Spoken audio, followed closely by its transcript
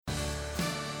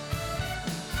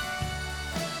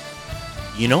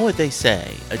You know what they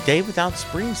say, a day without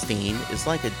Springsteen is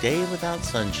like a day without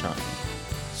sunshine.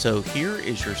 So here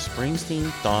is your Springsteen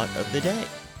Thought of the day.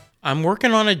 I'm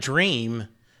working on a dream,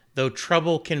 though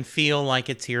trouble can feel like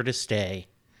it's here to stay.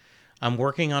 I'm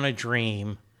working on a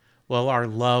dream, well, our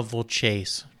love will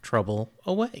chase trouble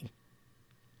away.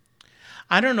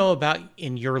 I don't know about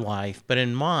in your life, but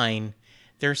in mine,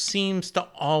 there seems to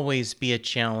always be a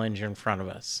challenge in front of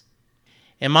us.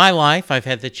 In my life, I've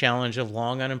had the challenge of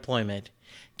long unemployment,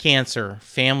 cancer,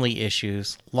 family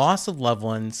issues, loss of loved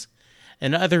ones,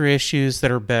 and other issues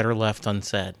that are better left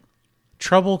unsaid.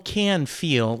 Trouble can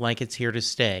feel like it's here to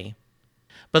stay.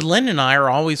 But Lynn and I are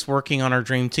always working on our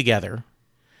dream together.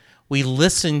 We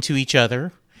listen to each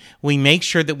other. We make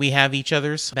sure that we have each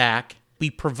other's back. We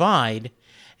provide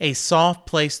a soft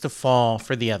place to fall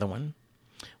for the other one.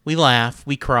 We laugh,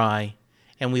 we cry,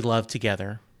 and we love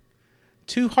together.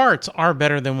 Two hearts are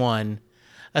better than one,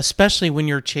 especially when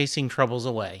you're chasing troubles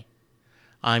away.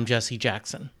 I'm Jesse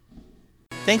Jackson.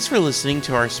 Thanks for listening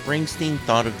to our Springsteen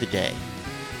Thought of the Day.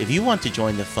 If you want to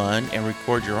join the fun and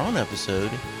record your own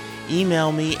episode,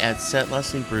 email me at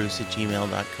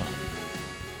setleslieBruce@gmail.com.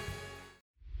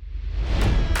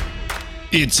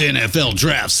 It's NFL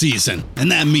draft season,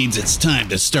 and that means it's time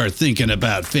to start thinking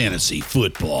about fantasy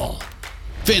football.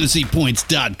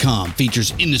 FantasyPoints.com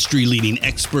features industry-leading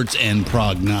experts and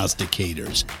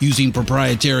prognosticators using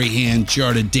proprietary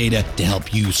hand-charted data to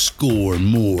help you score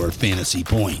more fantasy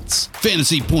points.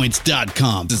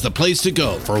 FantasyPoints.com is the place to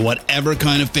go for whatever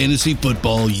kind of fantasy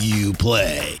football you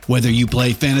play. Whether you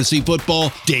play fantasy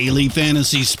football, daily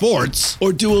fantasy sports,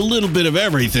 or do a little bit of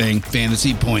everything,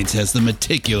 Fantasy Points has the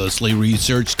meticulously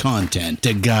researched content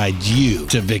to guide you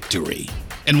to victory.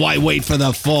 And why wait for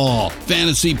the fall?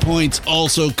 Fantasy Points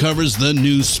also covers the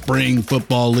new spring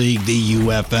football league, the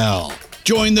UFL.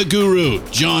 Join the guru,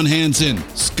 John Hansen,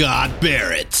 Scott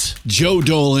Barrett, Joe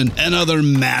Dolan, and other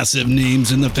massive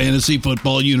names in the fantasy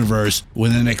football universe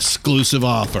with an exclusive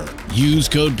offer. Use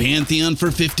code Pantheon for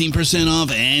 15% off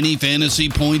any Fantasy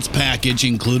Points package,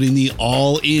 including the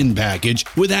all-in package,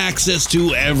 with access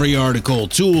to every article,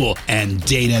 tool, and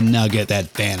data nugget that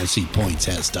Fantasy Points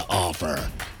has to offer.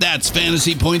 That's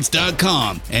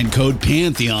FantasyPoints.com and code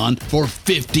Pantheon for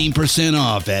 15%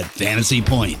 off at Fantasy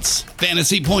Points.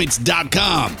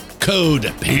 FantasyPoints.com,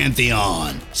 code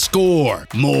Pantheon. Score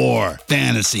more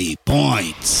fantasy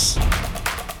points.